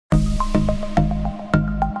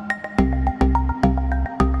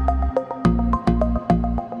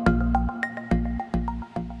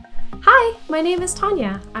My name is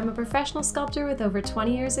Tanya. I'm a professional sculptor with over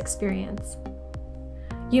 20 years experience.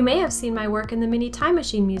 You may have seen my work in the Mini Time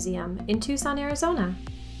Machine Museum in Tucson, Arizona.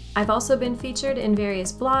 I've also been featured in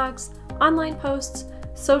various blogs, online posts,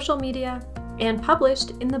 social media, and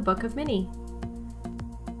published in the Book of Mini.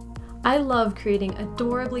 I love creating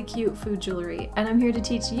adorably cute food jewelry, and I'm here to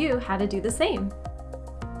teach you how to do the same.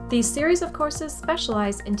 These series of courses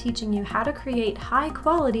specialize in teaching you how to create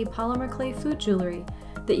high-quality polymer clay food jewelry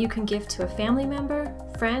that you can gift to a family member,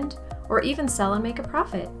 friend, or even sell and make a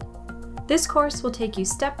profit. This course will take you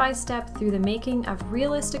step by step through the making of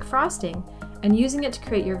realistic frosting and using it to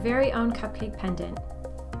create your very own cupcake pendant.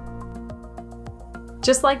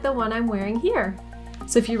 Just like the one I'm wearing here.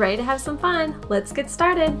 So if you're ready to have some fun, let's get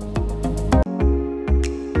started.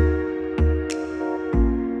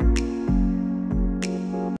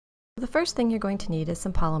 The first thing you're going to need is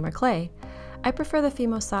some polymer clay. I prefer the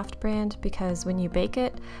Fimo Soft brand because when you bake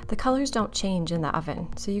it, the colors don't change in the oven,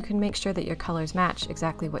 so you can make sure that your colors match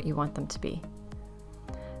exactly what you want them to be.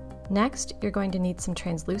 Next, you're going to need some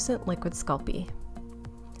translucent liquid Sculpey.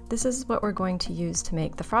 This is what we're going to use to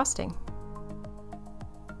make the frosting.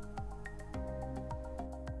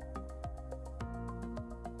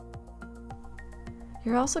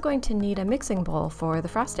 You're also going to need a mixing bowl for the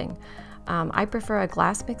frosting. I prefer a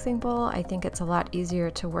glass mixing bowl. I think it's a lot easier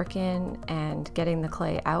to work in and getting the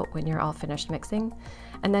clay out when you're all finished mixing.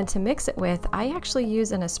 And then to mix it with, I actually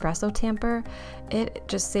use an espresso tamper. It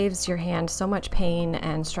just saves your hand so much pain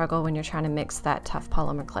and struggle when you're trying to mix that tough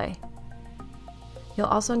polymer clay. You'll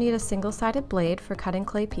also need a single-sided blade for cutting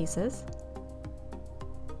clay pieces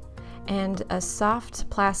and a soft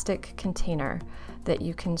plastic container that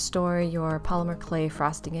you can store your polymer clay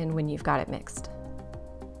frosting in when you've got it mixed.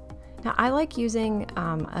 Now I like using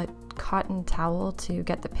a cotton towel to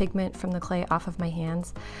get the pigment from the clay off of my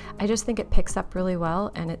hands. I just think it picks up really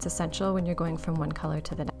well and it's essential when you're going from one color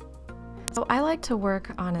to the next. So I like to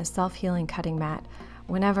work on a self-healing cutting mat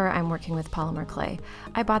whenever I'm working with polymer clay.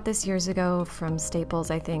 I bought this years ago from Staples,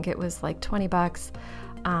 I think. It was like 20 bucks.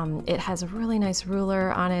 It has a really nice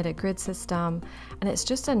ruler on it, a grid system, and it's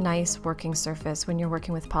just a nice working surface when you're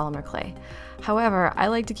working with polymer clay. However, I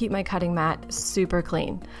like to keep my cutting mat super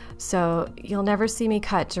clean, so you'll never see me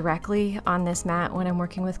cut directly on this mat when I'm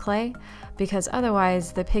working with clay, because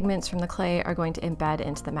otherwise the pigments from the clay are going to embed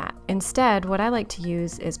into the mat. Instead, what I like to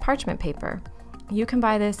use is parchment paper. You can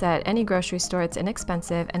buy this at any grocery store, it's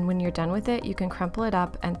inexpensive, and when you're done with it, you can crumple it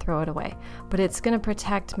up and throw it away. But it's gonna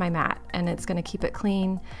protect my mat, and it's gonna keep it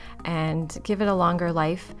clean and give it a longer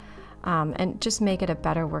life, and just make it a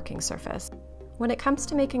better working surface. When it comes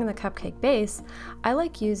to making the cupcake base, I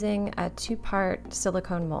like using a 2-part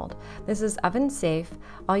silicone mold. This is oven safe.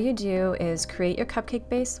 All you do is create your cupcake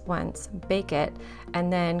base once, bake it,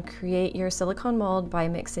 and then create your silicone mold by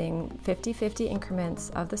mixing 50-50 increments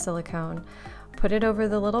of the silicone. Put it over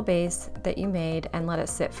the little base that you made and let it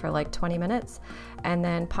sit for like 20 minutes, and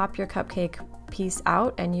then pop your cupcake piece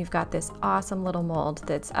out and you've got this awesome little mold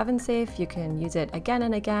that's oven safe. You can use it again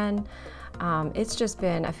and again. It's just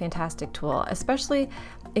been a fantastic tool, especially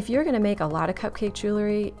if you're going to make a lot of cupcake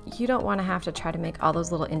jewelry. You don't want to have to try to make all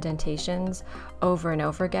those little indentations over and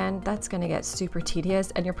over again. That's going to get super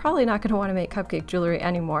tedious and you're probably not going to want to make cupcake jewelry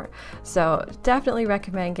anymore. So definitely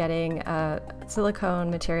recommend getting a silicone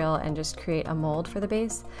material and just create a mold for the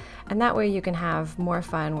base. And that way you can have more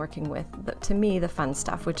fun working with, to me, the fun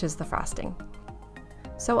stuff, which is the frosting.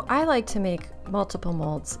 So I like to make multiple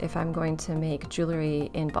molds if I'm going to make jewelry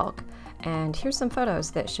in bulk. And here's some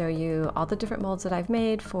photos that show you all the different molds that I've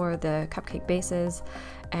made for the cupcake bases.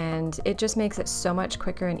 And it just makes it so much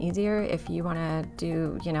quicker and easier. If you want to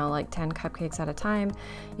do, you know, like 10 cupcakes at a time,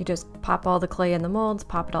 you just pop all the clay in the molds,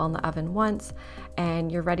 pop it all in the oven once,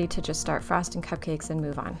 and you're ready to just start frosting cupcakes and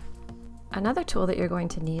move on. Another tool that you're going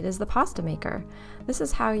to need is the pasta maker. This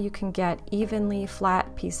is how you can get evenly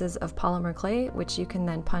flat pieces of polymer clay, which you can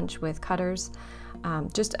then punch with cutters.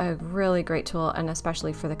 Just a really great tool, and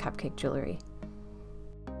especially for the cupcake jewelry.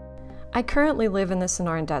 I currently live in the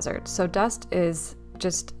Sonoran Desert, so dust is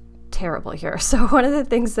just terrible here. So one of the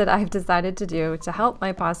things that I've decided to do to help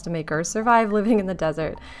my pasta maker survive living in the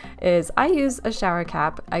desert is I use a shower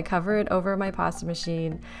cap. I cover it over my pasta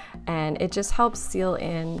machine and it just helps seal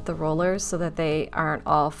in the rollers so that they aren't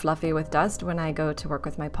all fluffy with dust when I go to work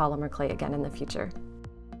with my polymer clay again in the future.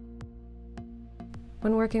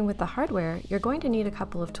 When working with the hardware, you're going to need a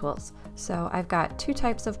couple of tools. So I've got 2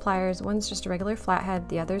 types of pliers. One's just a regular flathead,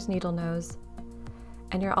 the other's needle nose.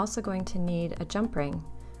 And you're also going to need a jump ring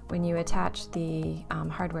when you attach the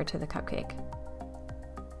hardware to the cupcake.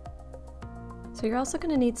 So you're also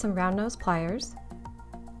going to need some round nose pliers,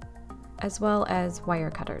 as well as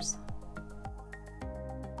wire cutters.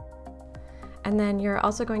 And then you're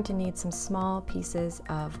also going to need some small pieces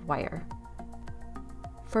of wire.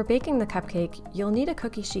 For baking the cupcake, you'll need a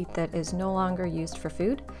cookie sheet that is no longer used for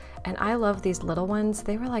food, and I love these little ones.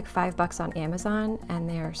 They were like $5 on Amazon, and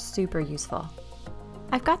they are super useful.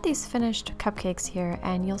 I've got these finished cupcakes here,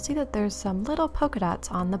 and you'll see that there's some little polka dots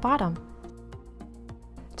on the bottom.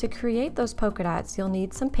 To create those polka dots, you'll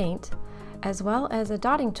need some paint, as well as a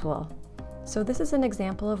dotting tool. So this is an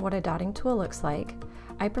example of what a dotting tool looks like.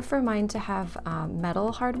 I prefer mine to have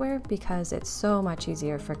metal hardware because it's so much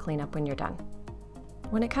easier for cleanup when you're done.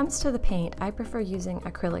 When it comes to the paint, I prefer using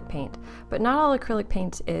acrylic paint, but not all acrylic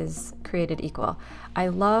paint is created equal. I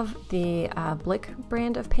love the Blick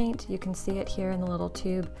brand of paint. You can see it here in the little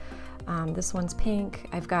tube. This one's pink.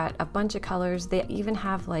 I've got a bunch of colors. They even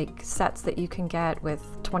have like sets that you can get with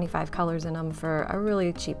 25 colors in them for a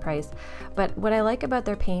really cheap price. But what I like about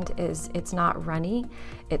their paint is it's not runny,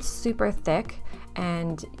 it's super thick,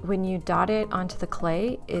 and when you dot it onto the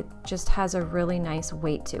clay, it just has a really nice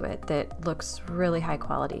weight to it that looks really high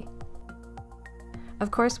quality.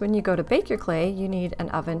 Of course, when you go to bake your clay, you need an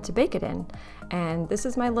oven to bake it in. And this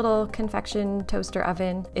is my little confection toaster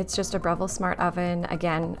oven. It's just a Breville Smart Oven.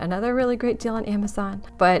 Again, another really great deal on Amazon,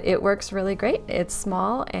 but it works really great. It's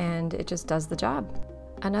small and it just does the job.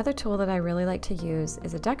 Another tool that I really like to use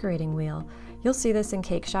is a decorating wheel. You'll see this in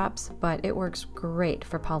cake shops, but it works great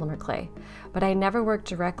for polymer clay. But I never work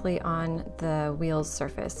directly on the wheel's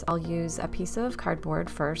surface. I'll use a piece of cardboard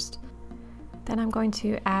first. Then I'm going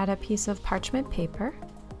to add a piece of parchment paper.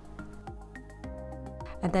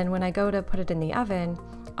 And then when I go to put it in the oven,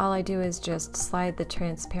 all I do is just slide the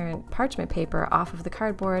transparent parchment paper off of the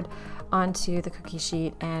cardboard onto the cookie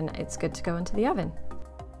sheet, and it's good to go into the oven.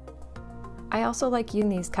 I also like using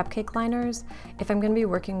these cupcake liners. If I'm going to be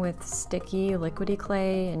working with sticky, liquidy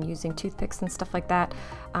clay and using toothpicks and stuff like that,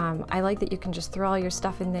 I like that you can just throw all your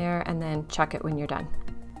stuff in there and then chuck it when you're done.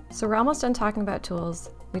 So we're almost done talking about tools.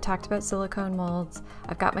 We talked about silicone molds.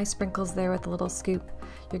 I've got my sprinkles there with a little scoop.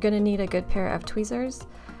 You're going to need a good pair of tweezers,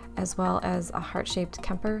 as well as a heart-shaped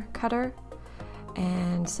Kemper cutter,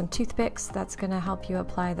 and some toothpicks. That's going to help you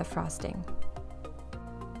apply the frosting.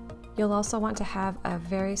 You'll also want to have a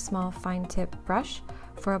very small fine tip brush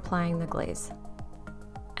for applying the glaze.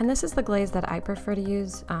 And this is the glaze that I prefer to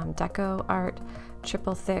use, Deco Art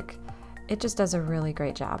Triple Thick. It just does a really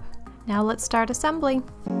great job. Now let's start assembly.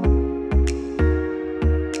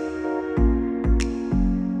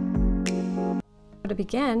 To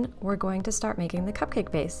begin, we're going to start making the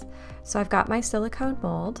cupcake base. So I've got my silicone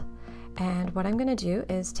mold, and what I'm going to do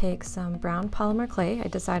is take some brown polymer clay. I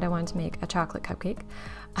decided I wanted to make a chocolate cupcake.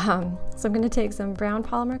 So I'm going to take some brown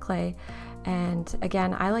polymer clay, and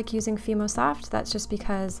again, I like using Fimo Soft. That's just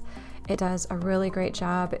because it does a really great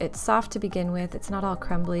job. It's soft to begin with, it's not all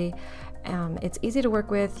crumbly. It's easy to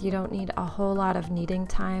work with. You don't need a whole lot of kneading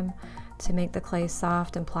time to make the clay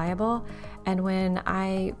soft and pliable. And when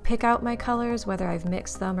I pick out my colors, whether I've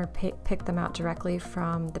mixed them or picked them out directly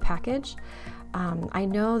from the package, I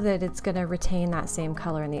know that it's going to retain that same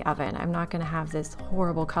color in the oven. I'm not going to have this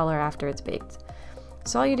horrible color after it's baked.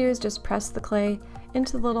 So all you do is just press the clay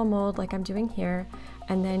into the little mold like I'm doing here,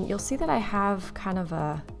 and then you'll see that I have kind of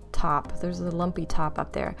a top. There's a lumpy top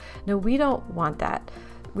up there. No, we don't want that.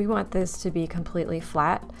 We want this to be completely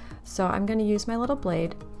flat. So I'm going to use my little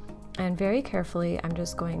blade, and very carefully I'm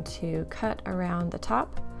just going to cut around the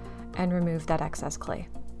top and remove that excess clay.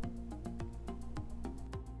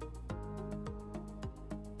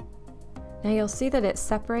 Now you'll see that it's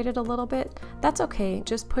separated a little bit. That's okay,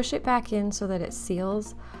 just push it back in so that it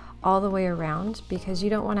seals all the way around, because you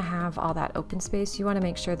don't want to have all that open space. You want to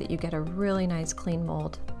make sure that you get a really nice clean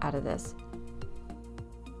mold out of this.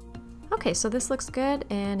 Okay, so this looks good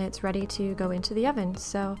and it's ready to go into the oven.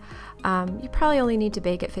 So you probably only need to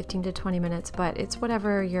bake it 15 to 20 minutes, but it's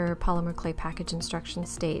whatever your polymer clay package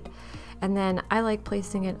instructions state. And then I like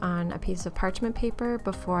placing it on a piece of parchment paper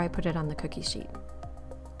before I put it on the cookie sheet.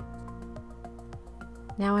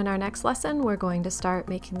 Now in our next lesson, we're going to start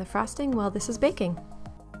making the frosting while this is baking.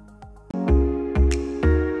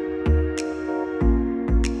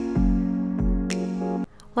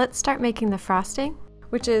 Let's start making the frosting,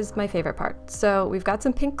 which is my favorite part. So we've got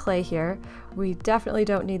some pink clay here. We definitely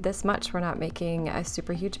don't need this much. We're not making a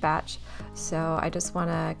super huge batch. So I just want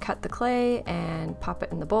to cut the clay and pop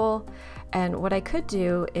it in the bowl. And what I could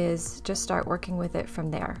do is just start working with it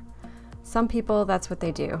from there. Some people, that's what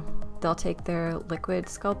they do. They'll take their liquid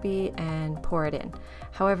Sculpey and pour it in.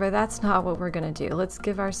 However, that's not what we're gonna do. Let's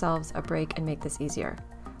give ourselves a break and make this easier.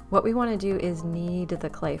 what we want to do is knead the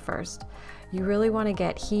clay first. You really want to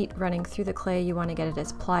get heat running through the clay. You want to get it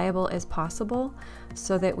as pliable as possible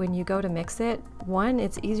so that when you go to mix it, one,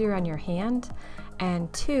 it's easier on your hand,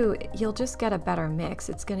 and two, you'll just get a better mix.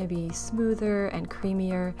 It's going to be smoother and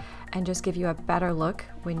creamier and just give you a better look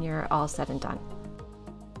when you're all said and done.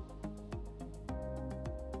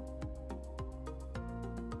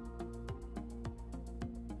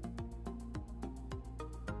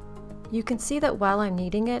 You can see that while I'm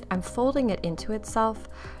kneading it, I'm folding it into itself.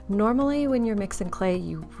 Normally when you're mixing clay,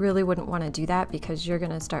 you really wouldn't want to do that because you're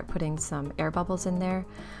going to start putting some air bubbles in there.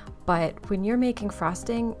 But when you're making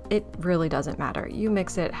frosting, it really doesn't matter. You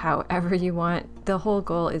mix it however you want. The whole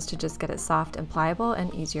goal is to just get it soft and pliable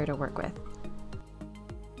and easier to work with.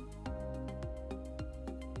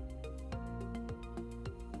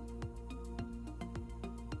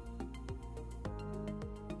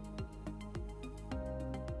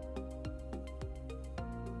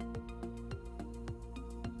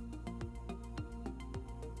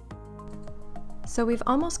 So we've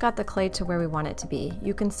almost got the clay to where we want it to be.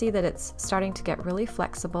 You can see that it's starting to get really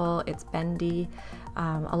flexible, it's bendy,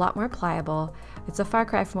 a lot more pliable. It's a far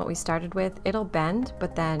cry from what we started with. It'll bend,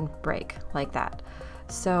 but then break like that.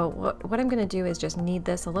 So what I'm gonna do is just knead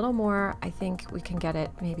this a little more. I think we can get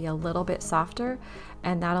it maybe a little bit softer,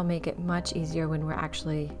 and that'll make it much easier when we're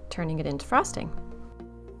actually turning it into frosting.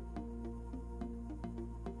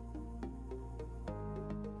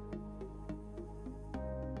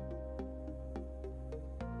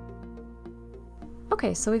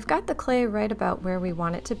 Okay, so we've got the clay right about where we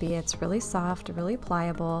want it to be. It's really soft, really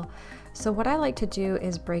pliable. So what I like to do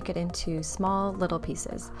is break it into small little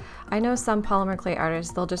pieces. I know some polymer clay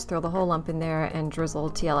artists, they'll just throw the whole lump in there and drizzle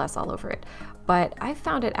TLS all over it. But I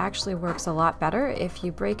found it actually works a lot better if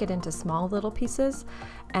you break it into small little pieces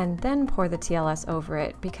and then pour the TLS over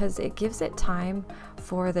it, because it gives it time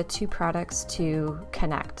for the two products to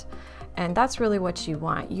connect. And that's really what you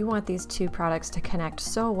want. You want these two products to connect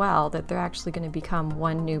so well that they're actually going to become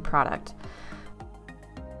one new product.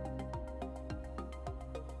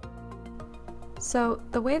 So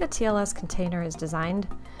the way the TLS container is designed,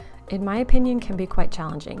 in my opinion, can be quite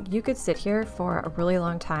challenging. You could sit here for a really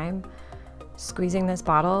long time squeezing this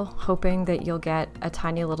bottle, hoping that you'll get a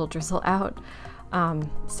tiny little drizzle out.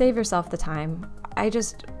 Save yourself the time.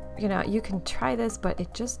 You know, you can try this, but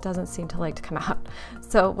it just doesn't seem to like to come out.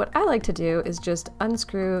 So what I like to do is just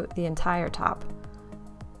unscrew the entire top,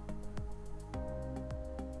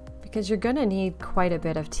 because you're gonna need quite a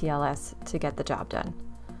bit of TLS to get the job done.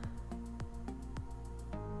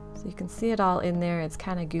 So you can see it all in there, it's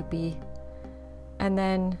kind of goopy, and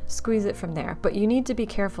then squeeze it from there. But you need to be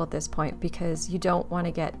careful at this point because you don't want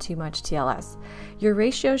to get too much TLS. Your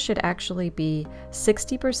ratio should actually be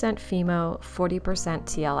 60% Fimo, 40%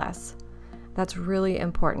 TLS. That's really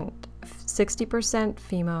important. 60%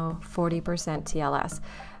 Fimo, 40% TLS.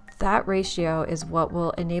 That ratio is what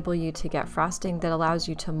will enable you to get frosting that allows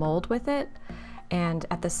you to mold with it and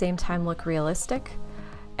at the same time look realistic.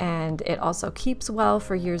 And it also keeps well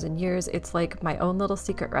for years and years. It's like my own little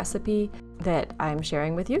secret recipe that I'm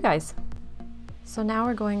sharing with you guys. So now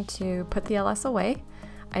we're going to put the LS away.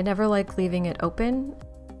 I never like leaving it open.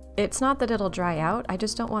 It's not that it'll dry out, I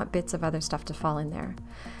just don't want bits of other stuff to fall in there.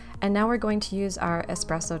 And now we're going to use our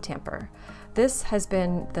espresso tamper. This has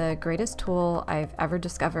been the greatest tool I've ever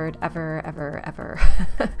discovered, ever.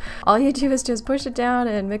 All you do is just push it down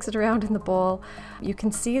and mix it around in the bowl. You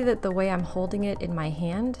can see that the way I'm holding it in my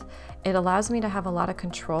hand, it allows me to have a lot of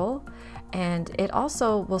control, and it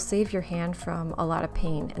also will save your hand from a lot of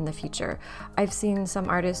pain in the future. I've seen some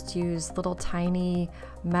artists use little tiny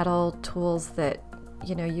metal tools that,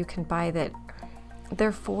 you know, you can buy that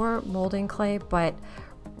they're for molding clay, but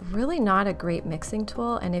really not a great mixing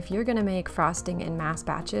tool. And if you're going to make frosting in mass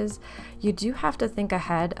batches, you do have to think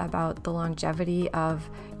ahead about the longevity of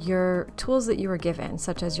your tools that you were given,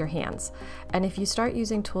 such as your hands. And if you start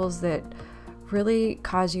using tools that really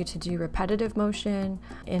cause you to do repetitive motion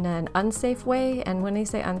in an unsafe way, and when I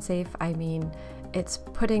say unsafe, I mean it's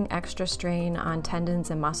putting extra strain on tendons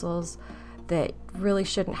and muscles that really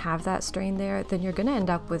shouldn't have that strain there, then you're going to end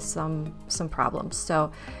up with some problems.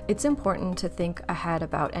 So it's important to think ahead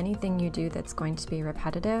about anything you do that's going to be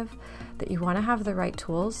repetitive, that you want to have the right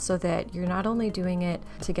tools so that you're not only doing it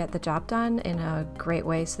to get the job done in a great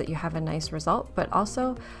way so that you have a nice result, but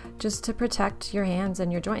also just to protect your hands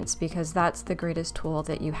and your joints, because that's the greatest tool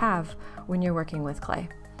that you have when you're working with clay.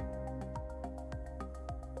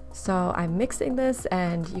 So I'm mixing this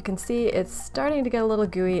and you can see it's starting to get a little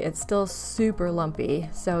gooey. It's still super lumpy,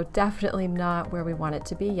 so definitely not where we want it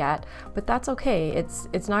to be yet, but that's okay.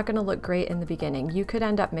 It's not going to look great in the beginning. You could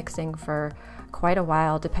end up mixing for quite a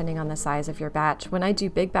while depending on the size of your batch. When I do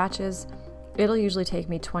big batches, it'll usually take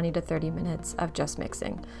me 20 to 30 minutes of just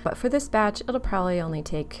mixing. But for this batch, it'll probably only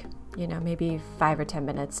take, you know, maybe 5 or 10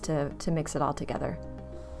 minutes to mix it all together.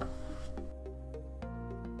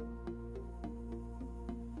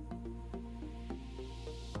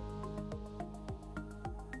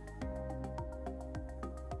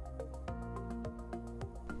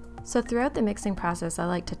 So throughout the mixing process, I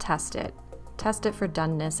like to test it. Test it for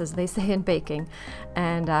doneness, as they say in baking.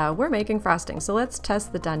 And we're making frosting, so let's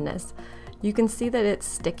test the doneness. You can see that it's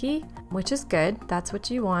sticky, which is good. That's what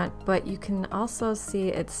you want, but you can also see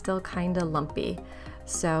it's still kind of lumpy.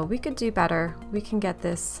 So we could do better. We can get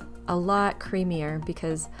this a lot creamier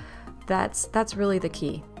because that's really the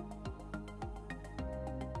key.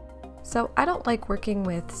 So I don't like working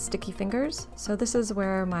with sticky fingers, so this is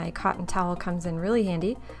where my cotton towel comes in really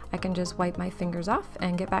handy. I can just wipe my fingers off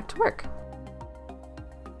and get back to work.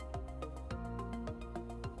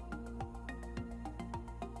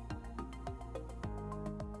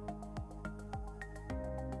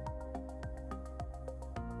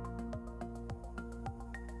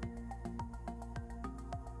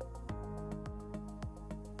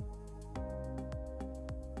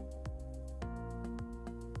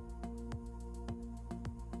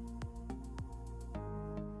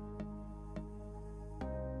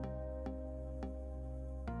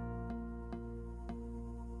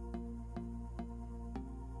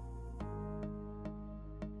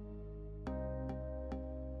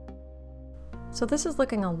 So this is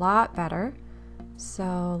looking a lot better.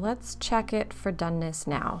 So let's check it for doneness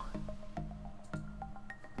now.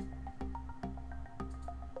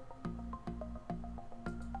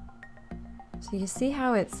 So you see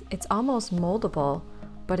how it's almost moldable,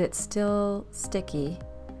 but it's still sticky,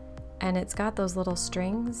 and it's got those little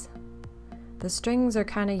strings. The strings are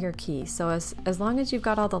kind of your key. So as long as you've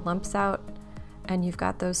got all the lumps out and you've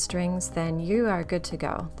got those strings, then you are good to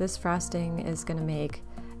go. This frosting is going to make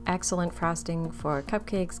excellent frosting for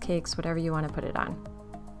cupcakes, cakes, whatever you want to put it on.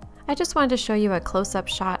 I just wanted to show you a close-up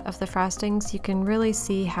shot of the frosting so you can really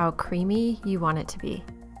see how creamy you want it to be.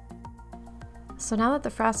 So now that the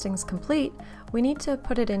frosting's complete, we need to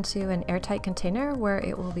put it into an airtight container where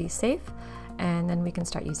it will be safe, and then we can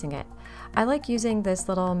start using it. I like using this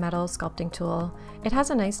little metal sculpting tool. It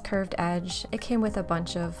has a nice curved edge. It came with a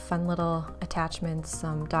bunch of fun little attachments,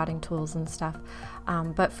 some dotting tools and stuff.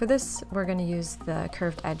 But for this, we're going to use the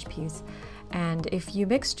curved edge piece. And if you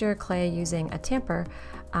mixed your clay using a tamper,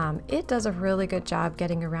 it does a really good job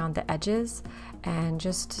getting around the edges and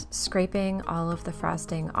just scraping all of the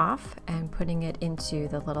frosting off and putting it into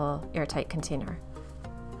the little airtight container.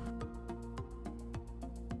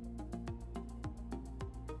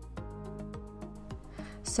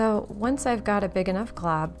 So once I've got a big enough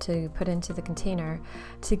glob to put into the container,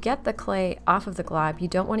 to get the clay off of the glob, you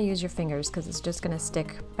don't want to use your fingers because it's just going to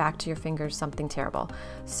stick back to your fingers something terrible.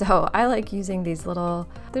 So I like using these little,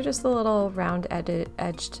 they're just the little round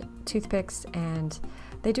edged toothpicks, and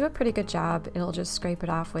they do a pretty good job. It'll just scrape it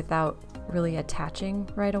off without really attaching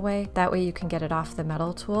right away. That way you can get it off the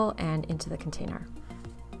metal tool and into the container.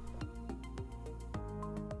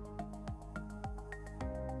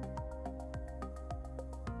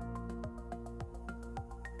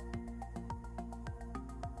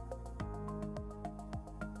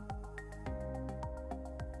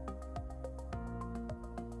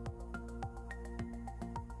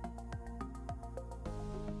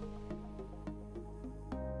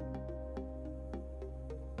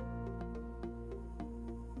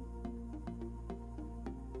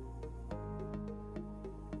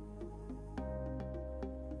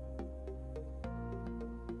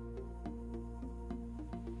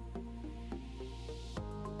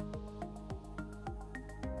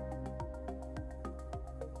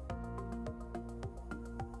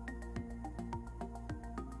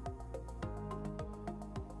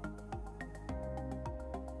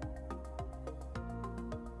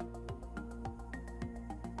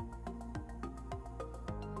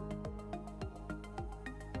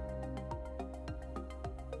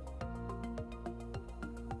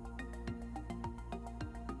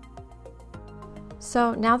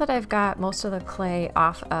 So now that I've got most of the clay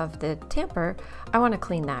off of the tamper, I want to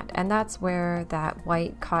clean that. And that's where that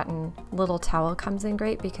white cotton little towel comes in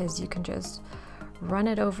great, because you can just run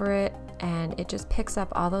it over it and it just picks up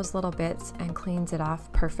all those little bits and cleans it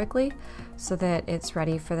off perfectly so that it's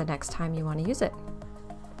ready for the next time you want to use it.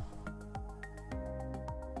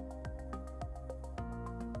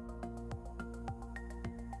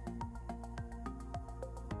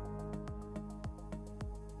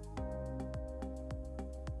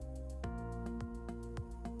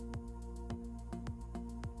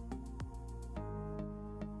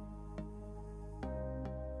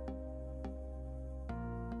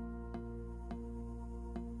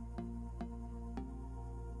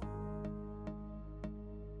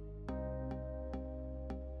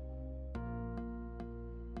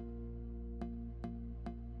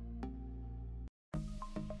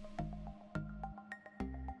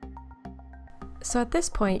 So at this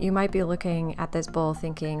point, you might be looking at this bowl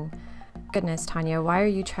thinking, goodness, Tanya, why are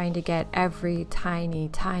you trying to get every tiny,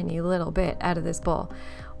 tiny little bit out of this bowl?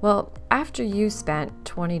 Well, after you spent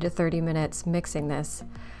 20 to 30 minutes mixing this,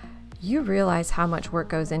 you realize how much work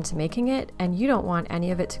goes into making it, and you don't want any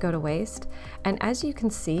of it to go to waste. And as you can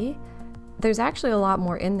see, there's actually a lot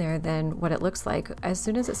more in there than what it looks like. As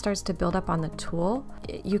soon as it starts to build up on the tool,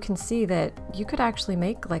 you can see that you could actually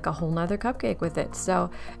make like a whole nother cupcake with it. So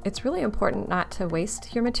it's really important not to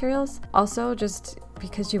waste your materials. Also, just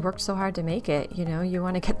because you worked so hard to make it, you know, you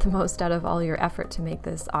want to get the most out of all your effort to make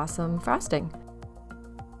this awesome frosting.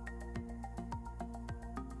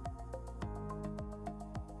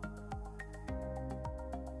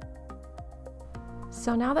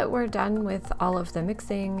 So now that we're done with all of the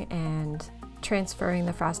mixing and transferring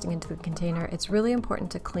the frosting into the container, it's really important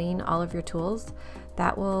to clean all of your tools.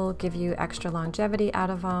 That will give you extra longevity out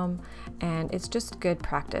of them, and it's just good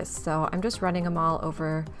practice. So I'm just running them all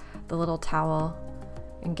over the little towel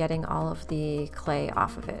and getting all of the clay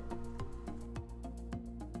off of it.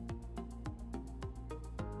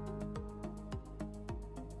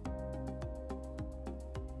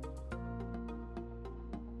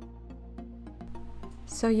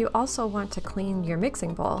 So you also want to clean your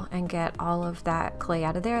mixing bowl and get all of that clay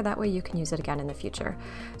out of there. That way you can use it again in the future.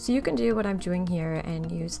 So you can do what I'm doing here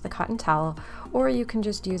and use the cotton towel, or you can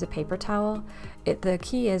just use a paper towel. The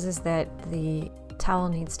key is that the towel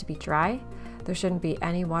needs to be dry. There shouldn't be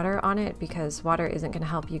any water on it because water isn't going to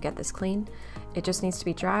help you get this clean. It just needs to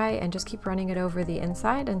be dry, and just keep running it over the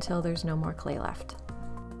inside until there's no more clay left.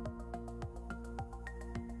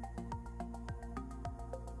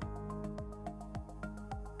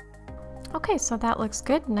 Okay, so that looks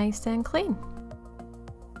good, nice and clean.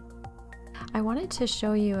 I wanted to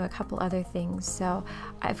show you a couple other things. So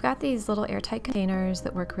I've got these little airtight containers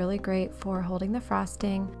that work really great for holding the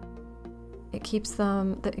frosting. It keeps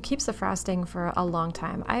the frosting for a long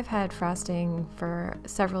time. I've had frosting for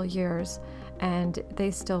several years and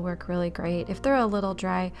they still work really great. If they're a little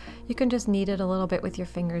dry, you can just knead it a little bit with your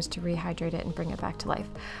fingers to rehydrate it and bring it back to life.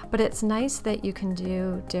 But it's nice that you can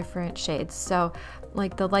do different shades. So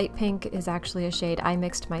like the light pink is actually a shade I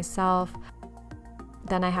mixed myself.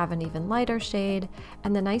 Then I have an even lighter shade.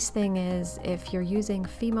 And the nice thing is if you're using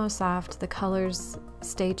Fimo-Soft, the colors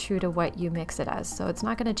stay true to what you mix it as. So it's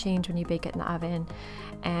not going to change when you bake it in the oven.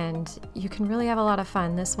 And you can really have a lot of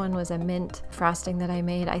fun. This one was a mint frosting that I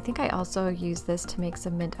made. I think I also used this to make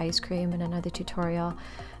some mint ice cream in another tutorial.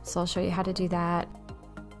 So I'll show you how to do that.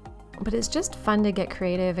 But it's just fun to get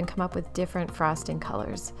creative and come up with different frosting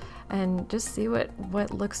colors and just see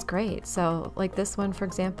what looks great. So like this one, for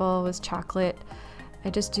example, was chocolate. I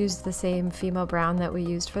just used the same Fimo brown that we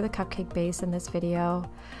used for the cupcake base in this video.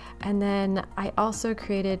 And then I also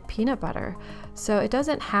created peanut butter. So it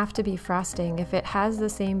doesn't have to be frosting. If it has the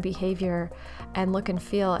same behavior and look and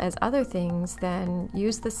feel as other things, then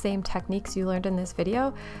use the same techniques you learned in this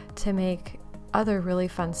video to make other really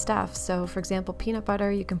fun stuff. So for example, peanut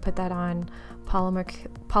butter, you can put that on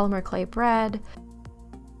polymer clay bread.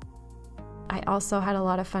 I also had a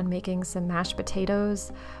lot of fun making some mashed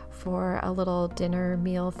potatoes for a little dinner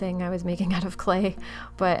meal thing I was making out of clay.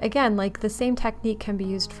 But again, like the same technique can be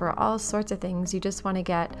used for all sorts of things. You just want to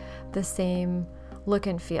get the same look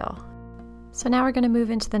and feel. So now we're going to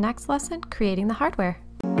move into the next lesson, creating the hardware.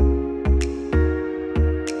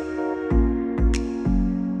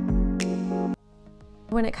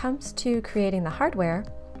 When it comes to creating the hardware,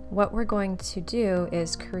 what we're going to do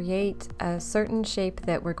is create a certain shape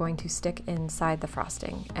that we're going to stick inside the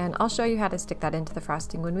frosting. And I'll show you how to stick that into the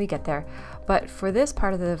frosting when we get there. But for this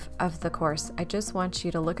part of the course, I just want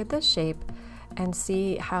you to look at this shape and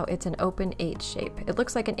see how it's an open 8 shape. It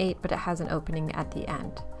looks like an 8, but it has an opening at the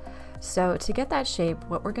end. So to get that shape,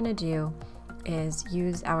 what we're gonna do is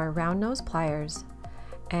use our round nose pliers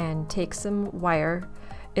and take some wire.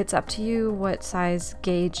 It's up to you what size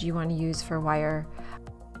gauge you want to use for wire,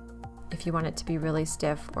 if you want it to be really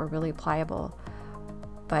stiff or really pliable.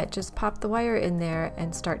 But just pop the wire in there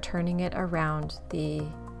and start turning it around the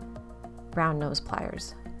round nose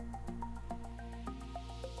pliers.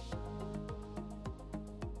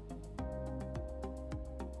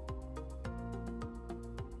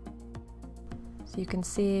 So you can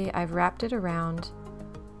see I've wrapped it around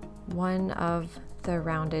one of the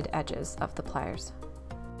rounded edges of the pliers.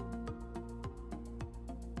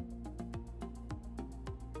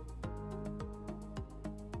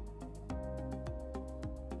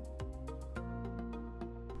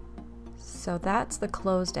 So that's the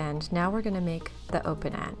closed end. Now we're going to make the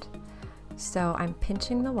open end. So I'm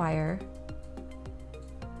pinching the wire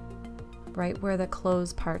right where the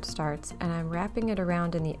closed part starts, and I'm wrapping it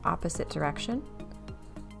around in the opposite direction.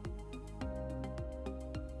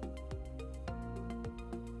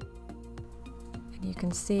 And you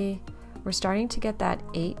can see we're starting to get that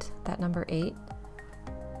number 8.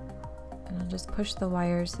 And I'll just push the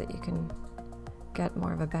wires so that you can get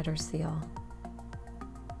more of a better seal.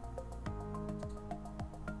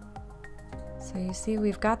 So you see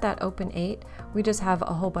we've got that open 8, we just have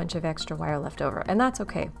a whole bunch of extra wire left over, and that's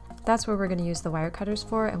okay. That's where we're going to use the wire cutters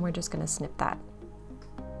for, and we're just going to snip that.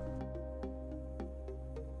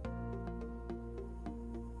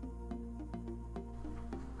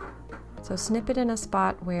 So snip it in a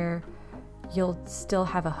spot where you'll still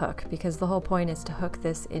have a hook, because the whole point is to hook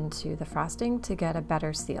this into the frosting to get a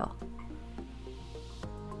better seal.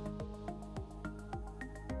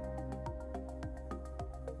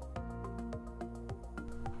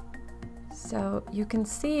 So you can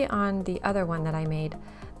see on the other one that I made,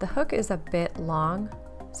 the hook is a bit long,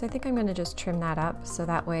 so I think I'm going to just trim that up so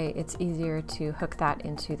that way it's easier to hook that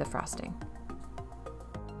into the frosting.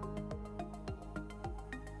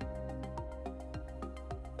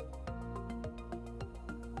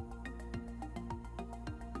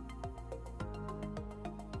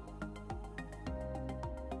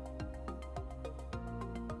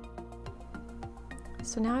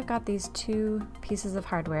 So now I've got these 2 pieces of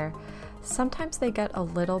hardware. Sometimes they get a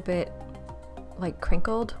little bit like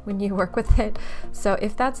crinkled when you work with it. So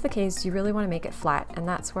if that's the case, you really want to make it flat, and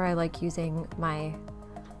that's where I like using my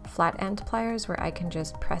flat end pliers, where I can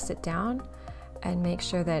just press it down and make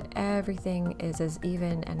sure that everything is as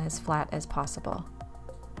even and as flat as possible.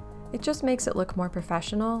 It just makes it look more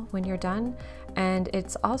professional when you're done, and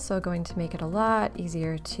it's also going to make it a lot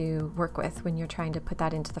easier to work with when you're trying to put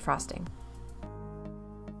that into the frosting.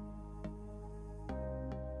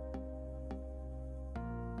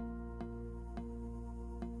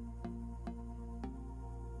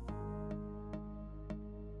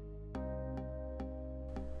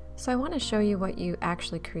 So I want to show you what you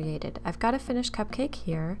actually created. I've got a finished cupcake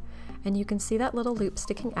here, and you can see that little loop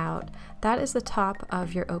sticking out. That is the top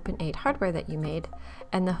of your open 8 hardware that you made,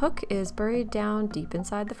 and the hook is buried down deep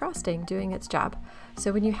inside the frosting doing its job.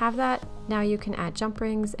 So when you have that, now you can add jump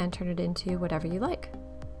rings and turn it into whatever you like.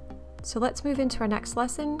 So let's move into our next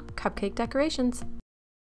lesson, cupcake decorations.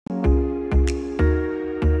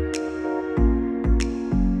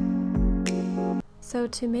 So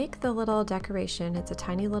to make the little decoration, it's a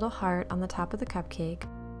tiny little heart on the top of the cupcake.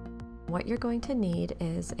 What you're going to need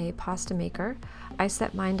is a pasta maker. I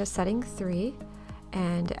set mine to setting 3,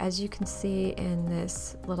 and as you can see in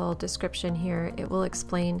this little description here, it will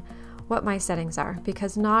explain what my settings are,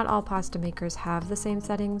 because not all pasta makers have the same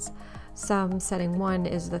settings. Some setting 1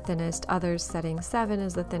 is the thinnest, others setting 7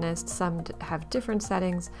 is the thinnest, some have different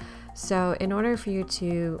settings. So in order for you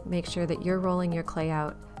to make sure that you're rolling your clay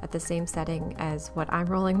out at the same setting as what I'm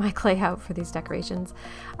rolling my clay out for these decorations,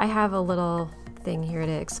 I have a little thing here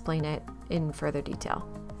to explain it in further detail.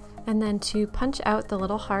 And then to punch out the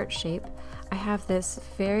little heart shape, I have this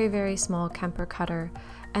very, very small Kemper cutter,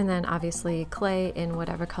 and then obviously clay in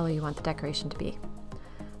whatever color you want the decoration to be.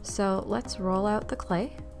 So let's roll out the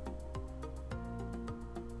clay.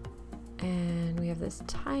 And we have this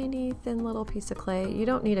tiny thin little piece of clay. You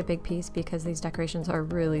don't need a big piece because these decorations are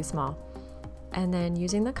really small. And then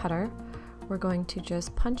using the cutter, we're going to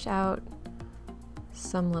just punch out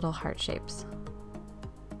some little heart shapes.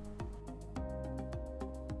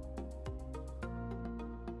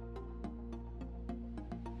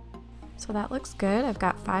 So that looks good. I've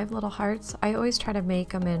got 5 little hearts. I always try to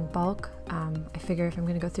make them in bulk. I figure if I'm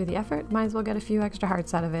going to go through the effort, might as well get a few extra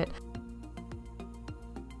hearts out of it.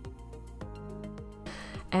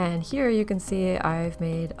 And here you can see I've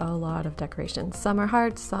made a lot of decorations. Some are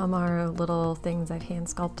hearts, some are little things I've hand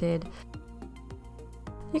sculpted.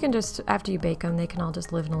 You can just, after you bake them, they can all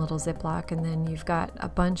just live in a little Ziploc, and then you've got a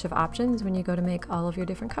bunch of options when you go to make all of your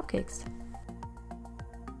different cupcakes.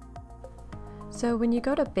 So when you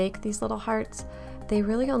go to bake these little hearts, they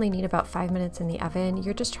really only need about 5 minutes in the oven.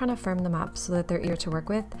 You're just trying to firm them up so that they're easier to work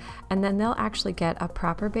with, and then they'll actually get a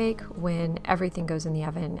proper bake when everything goes in the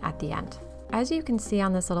oven at the end. As you can see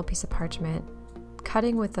on this little piece of parchment,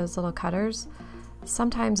 cutting with those little cutters,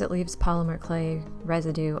 sometimes it leaves polymer clay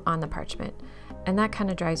residue on the parchment. And that kind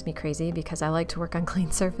of drives me crazy because I like to work on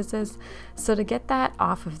clean surfaces. So to get that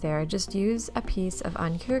off of there, just use a piece of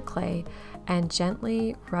uncured clay and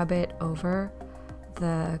gently rub it over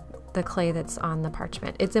the clay that's on the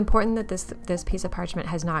parchment. It's important that this piece of parchment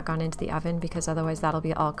has not gone into the oven, because otherwise that'll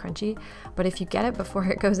be all crunchy. But if you get it before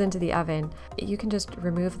it goes into the oven, you can just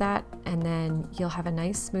remove that, and then you'll have a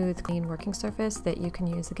nice, smooth, clean working surface that you can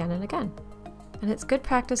use again and again. And it's good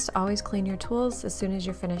practice to always clean your tools as soon as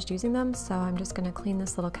you're finished using them, so I'm just going to clean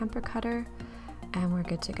this little Kemper cutter and we're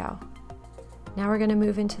good to go. Now we're going to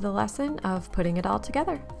move into the lesson of putting it all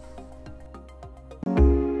together.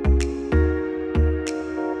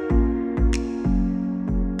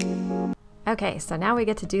 Okay, so now we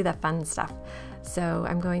get to do the fun stuff. So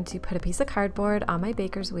I'm going to put a piece of cardboard on my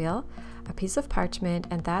baker's wheel, a piece of parchment,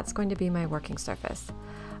 and that's going to be my working surface.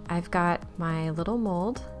 I've got my little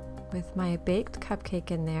mold with my baked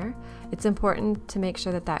cupcake in there. It's important to make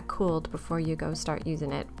sure that that cooled before you go start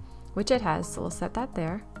using it, which it has, so we'll set that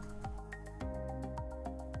there.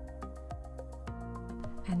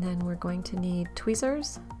 And then we're going to need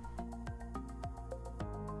tweezers,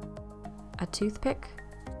 a toothpick,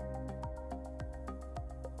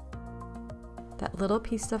 that little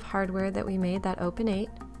piece of hardware that we made, that Open 8,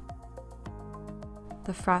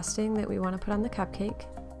 the frosting that we want to put on the cupcake,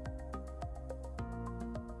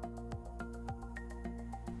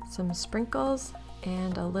 some sprinkles,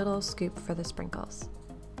 and a little scoop for the sprinkles.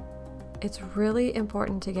 It's really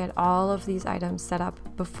important to get all of these items set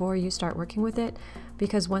up before you start working with it,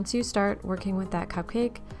 because once you start working with that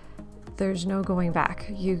cupcake, there's no going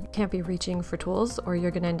back. You can't be reaching for tools or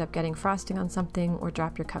you're going to end up getting frosting on something or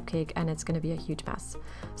drop your cupcake and it's going to be a huge mess.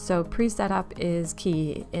 So pre-setup is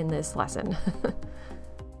key in this lesson.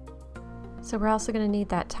 So we're also going to need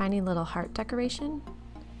that tiny little heart decoration.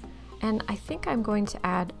 And I think I'm going to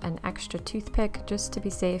add an extra toothpick just to be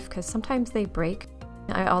safe because sometimes they break.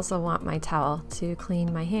 I also want my towel to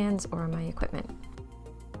clean my hands or my equipment.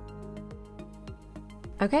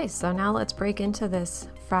 Okay, so now let's break into this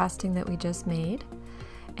frosting that we just made.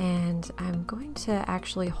 And I'm going to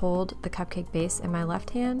actually hold the cupcake base in my left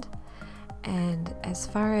hand. And as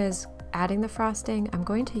far as adding the frosting, I'm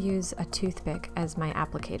going to use a toothpick as my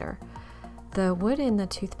applicator. The wood in the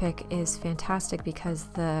toothpick is fantastic because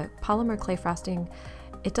the polymer clay frosting,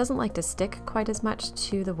 it doesn't like to stick quite as much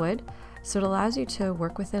to the wood. So it allows you to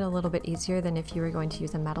work with it a little bit easier than if you were going to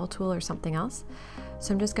use a metal tool or something else.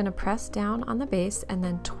 So I'm just going to press down on the base and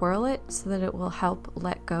then twirl it so that it will help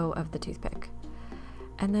let go of the toothpick.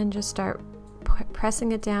 And then just start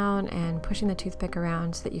pressing it down and pushing the toothpick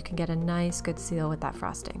around so that you can get a nice good seal with that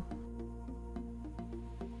frosting.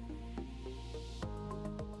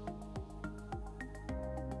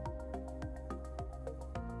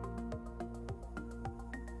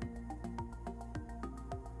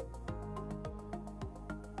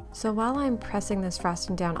 So while I'm pressing this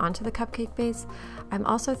frosting down onto the cupcake base, I'm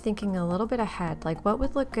also thinking a little bit ahead, like what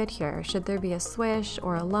would look good here? Should there be a swish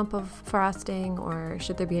or a lump of frosting, or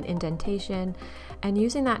should there be an indentation? And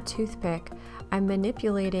using that toothpick, I'm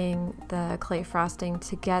manipulating the clay frosting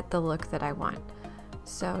to get the look that I want.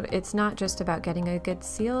 So it's not just about getting a good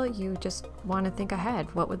seal, you just want to think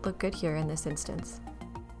ahead, what would look good here in this instance?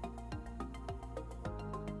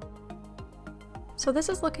 So this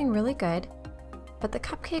is looking really good. But the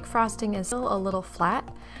cupcake frosting is still a little flat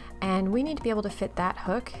and we need to be able to fit that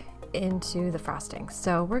hook into the frosting.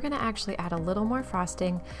 So we're going to actually add a little more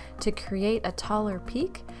frosting to create a taller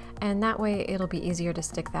peak, and that way it'll be easier to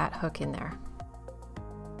stick that hook in there.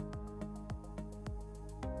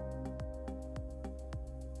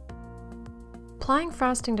 Applying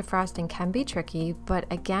frosting to frosting can be tricky, but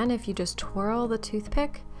again, if you just twirl the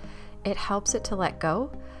toothpick, it helps it to let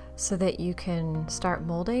go, so that you can start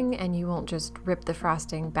molding and you won't just rip the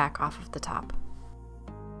frosting back off of the top.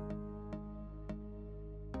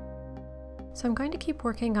 So I'm going to keep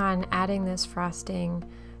working on adding this frosting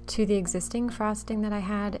to the existing frosting that I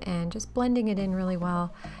had and just blending it in really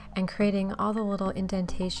well and creating all the little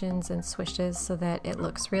indentations and swishes so that it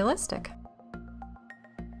looks realistic.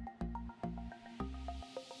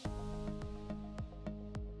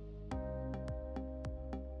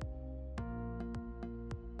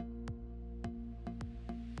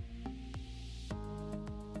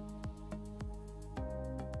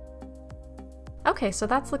 Okay, so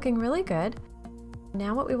that's looking really good.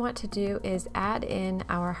 Now what we want to do is add in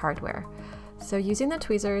our hardware. So using the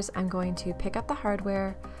tweezers, I'm going to pick up the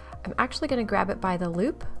hardware. I'm actually going to grab it by the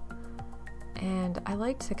loop, and I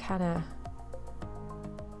like to kind of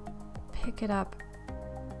pick it up.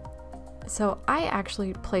 So I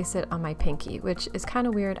actually place it on my pinky, which is kind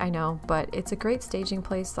of weird, I know, but it's a great staging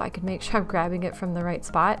place so I can make sure I'm grabbing it from the right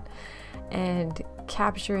spot and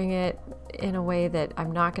capturing it in a way that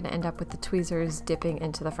I'm not going to end up with the tweezers dipping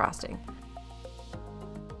into the frosting.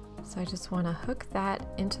 So I just want to hook that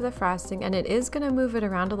into the frosting, and it is going to move it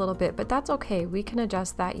around a little bit, but that's okay. We can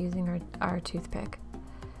adjust that using our toothpick.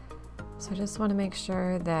 So I just want to make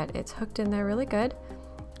sure that it's hooked in there really good.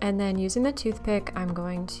 And then using the toothpick, I'm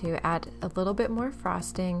going to add a little bit more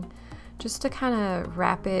frosting just to kind of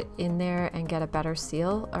wrap it in there and get a better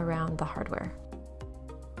seal around the hardware.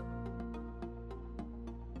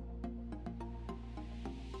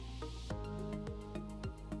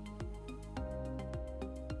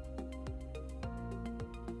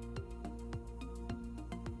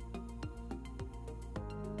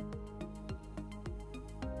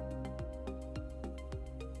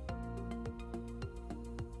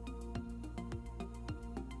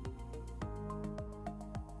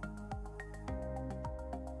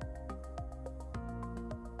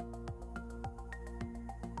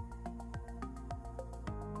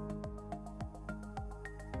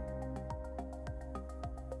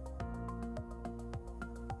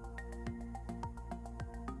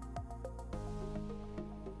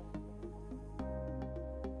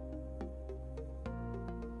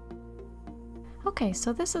 Okay,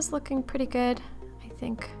 so this is looking pretty good. I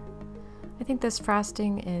think this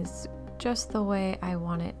frosting is just the way I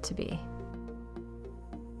want it to be.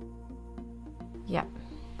 Yep,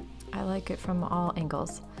 I like it from all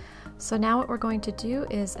angles. So now what we're going to do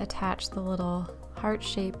is attach the little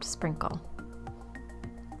heart-shaped sprinkle.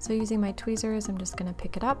 So using my tweezers, I'm just gonna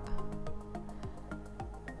pick it up.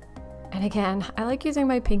 And again, I like using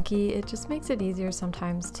my pinky. It just makes it easier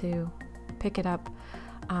sometimes to pick it up.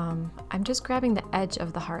 I'm just grabbing the edge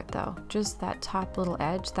of the heart though, just that top little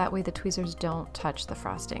edge. That way the tweezers don't touch the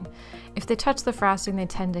frosting. If they touch the frosting, they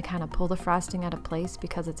tend to kind of pull the frosting out of place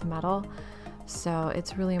because it's metal. So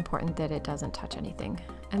it's really important that it doesn't touch anything.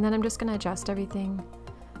 And then I'm just gonna adjust everything,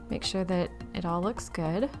 make sure that it all looks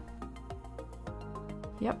good.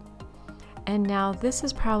 Yep. And now this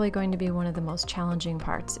is probably going to be one of the most challenging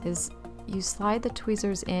parts, is you slide the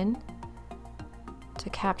tweezers in to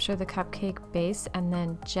capture the cupcake base and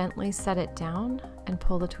then gently set it down and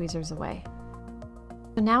pull the tweezers away.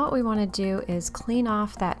 So now what we want to do is clean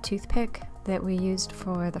off that toothpick that we used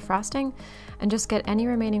for the frosting and just get any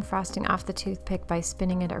remaining frosting off the toothpick by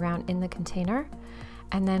spinning it around in the container.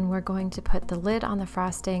 And then we're going to put the lid on the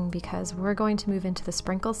frosting because we're going to move into the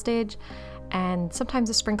sprinkle stage, and sometimes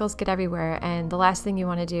the sprinkles get everywhere, and the last thing you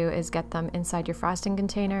want to do is get them inside your frosting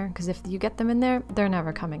container, because if you get them in there, they're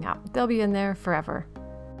never coming out. They'll be in there forever.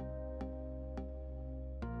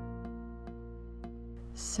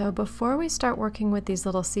 So before we start working with these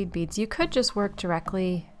little seed beads, you could just work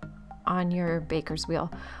directly on your baker's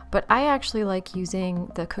wheel, but I actually like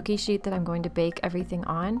using the cookie sheet that I'm going to bake everything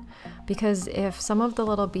on, because if some of the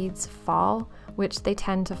little beads fall, which they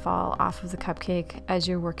tend to fall off of the cupcake as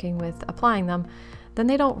you're working with applying them, then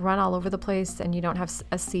they don't run all over the place and you don't have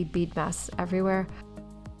a seed bead mess everywhere.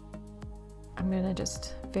 I'm going to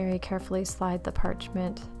just very carefully slide the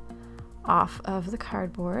parchment off of the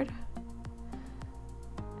cardboard,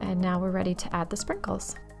 and now we're ready to add the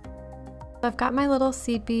sprinkles. I've got my little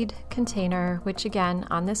seed bead container, which again,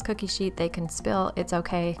 on this cookie sheet, they can spill. It's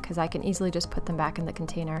okay, because I can easily just put them back in the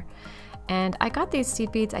container. And I got these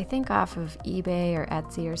seed beads, I think off of eBay or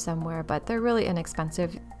Etsy or somewhere, but they're really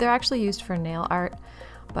inexpensive. They're actually used for nail art,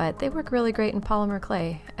 but they work really great in polymer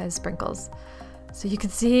clay as sprinkles. So you can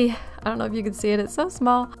see, I don't know if you can see it, it's so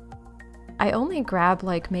small. I only grab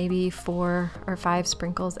like maybe 4 or 5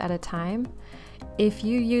 sprinkles at a time. If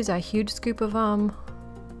you use a huge scoop of them,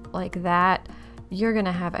 like that, you're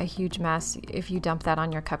gonna have a huge mess if you dump that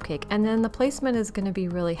on your cupcake, and then the placement is gonna be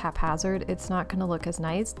really haphazard. It's not gonna look as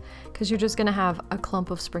nice because you're just gonna have a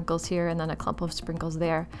clump of sprinkles here and then a clump of sprinkles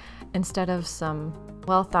there instead of some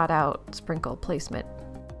well thought out sprinkle placement.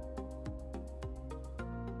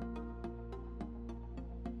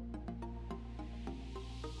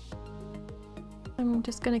 I'm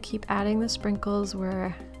just gonna keep adding the sprinkles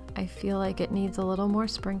where I feel like it needs a little more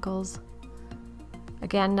sprinkles.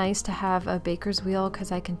 Again, nice to have a baker's wheel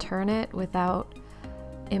because I can turn it without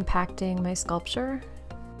impacting my sculpture.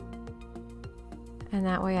 And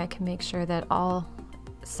that way I can make sure that all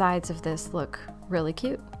sides of this look really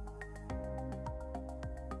cute.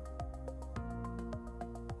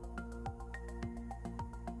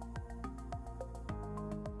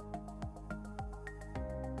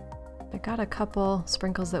 I got a couple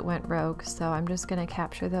sprinkles that went rogue, so I'm just going to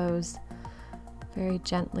capture those very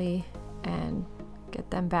gently and get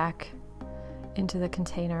them back into the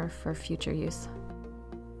container for future use.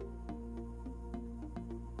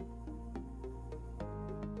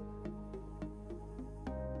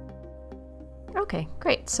 Okay,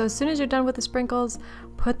 great. So as soon as you're done with the sprinkles,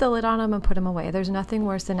 put the lid on them and put them away. There's nothing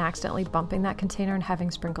worse than accidentally bumping that container and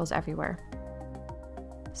having sprinkles everywhere.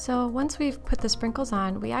 So once we've put the sprinkles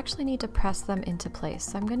on, we actually need to press them into place.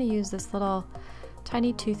 So I'm going to use this little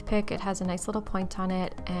tiny toothpick. It has a nice little point on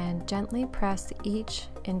it, and gently press each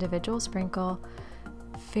individual sprinkle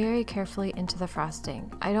very carefully into the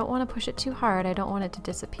frosting. I don't want to push it too hard, I don't want it to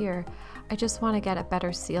disappear. I just want to get a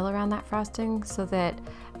better seal around that frosting so that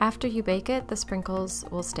after you bake it, the sprinkles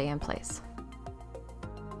will stay in place.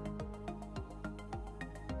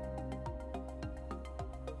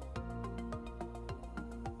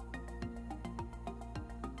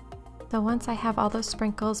 So once I have all those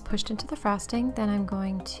sprinkles pushed into the frosting, then I'm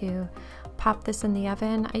going to pop this in the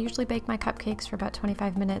oven. I usually bake my cupcakes for about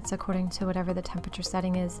 25 minutes according to whatever the temperature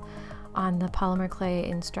setting is on the polymer clay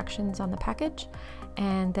instructions on the package,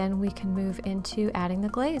 and then we can move into adding the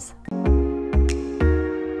glaze.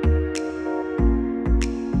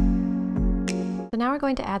 So now we're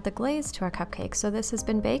going to add the glaze to our cupcake. So this has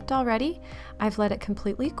been baked already. I've let it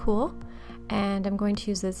completely cool, and I'm going to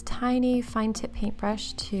use this tiny fine tip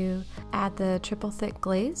paintbrush to add the triple thick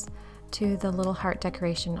glaze to the little heart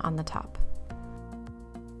decoration on the top.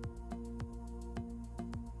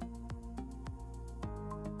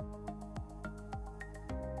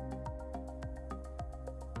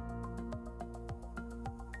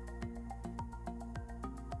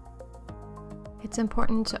 It's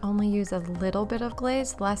important to only use a little bit of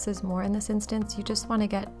glaze. Less is more in this instance. You just want to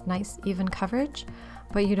get nice even coverage,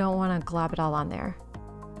 but you don't want to glob it all on there.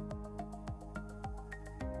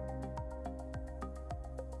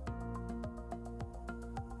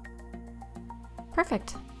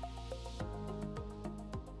 Perfect.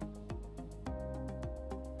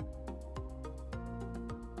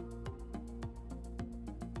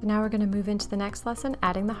 Now we're going to move into the next lesson,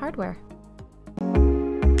 adding the hardware.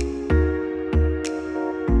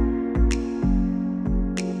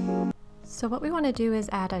 So what we want to do is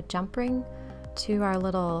add a jump ring to our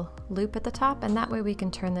little loop at the top, and that way we can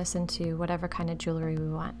turn this into whatever kind of jewelry we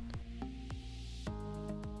want.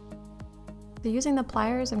 So using the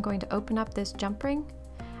pliers, I'm going to open up this jump ring,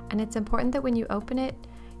 and it's important that when you open it,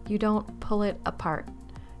 you don't pull it apart.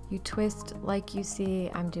 You twist like you see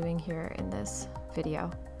I'm doing here in this video.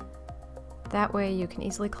 That way you can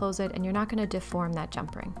easily close it and you're not going to deform that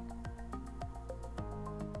jump ring.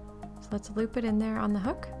 So let's loop it in there on the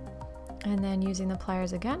hook. And then using the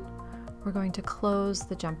pliers again, we're going to close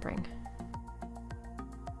the jump ring.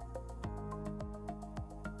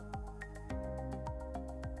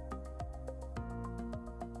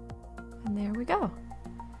 And there we go.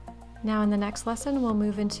 Now in the next lesson, we'll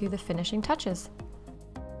move into the finishing touches.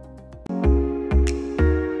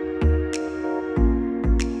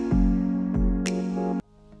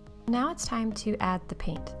 Now it's time to add the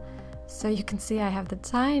paint. So you can see I have the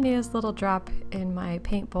tiniest little drop in my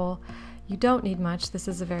paint bowl. You don't need much, this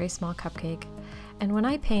is a very small cupcake. And when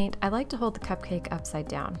I paint, I like to hold the cupcake upside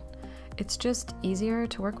down. It's just easier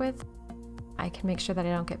to work with. I can make sure that I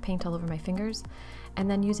don't get paint all over my fingers. And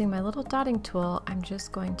then using my little dotting tool, I'm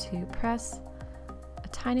just going to press a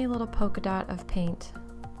tiny little polka dot of paint.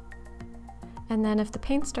 And then if the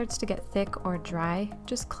paint starts to get thick or dry,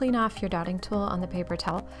 just clean off your dotting tool on the paper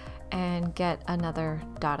towel and get another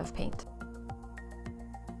dot of paint.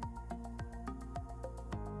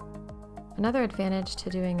 Another advantage to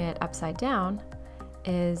doing it upside down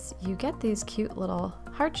is you get these cute little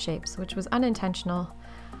heart shapes, which was unintentional.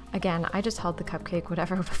 Again, I just held the cupcake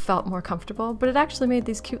whatever felt more comfortable, but it actually made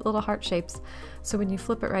these cute little heart shapes. So when you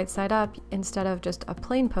flip it right side up, instead of just a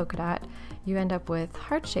plain polka dot, you end up with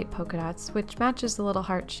heart-shaped polka dots, which matches the little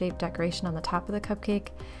heart-shaped decoration on the top of the cupcake,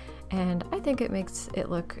 and I think it makes it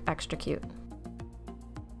look extra cute.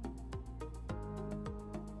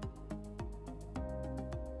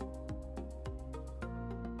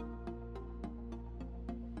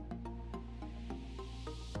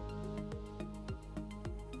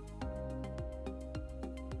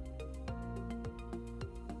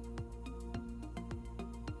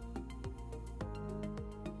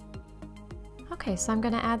 Okay, so I'm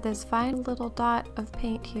going to add this fine little dot of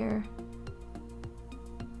paint here.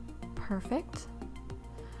 Perfect.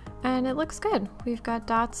 And it looks good. We've got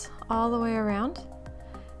dots all the way around.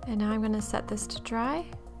 And now I'm going to set this to dry,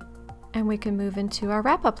 and we can move into our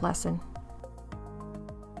wrap-up lesson.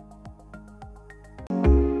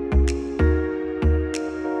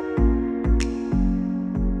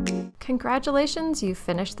 Congratulations, you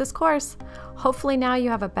finished this course. Hopefully now you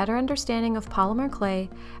have a better understanding of polymer clay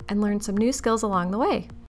and learned some new skills along the way.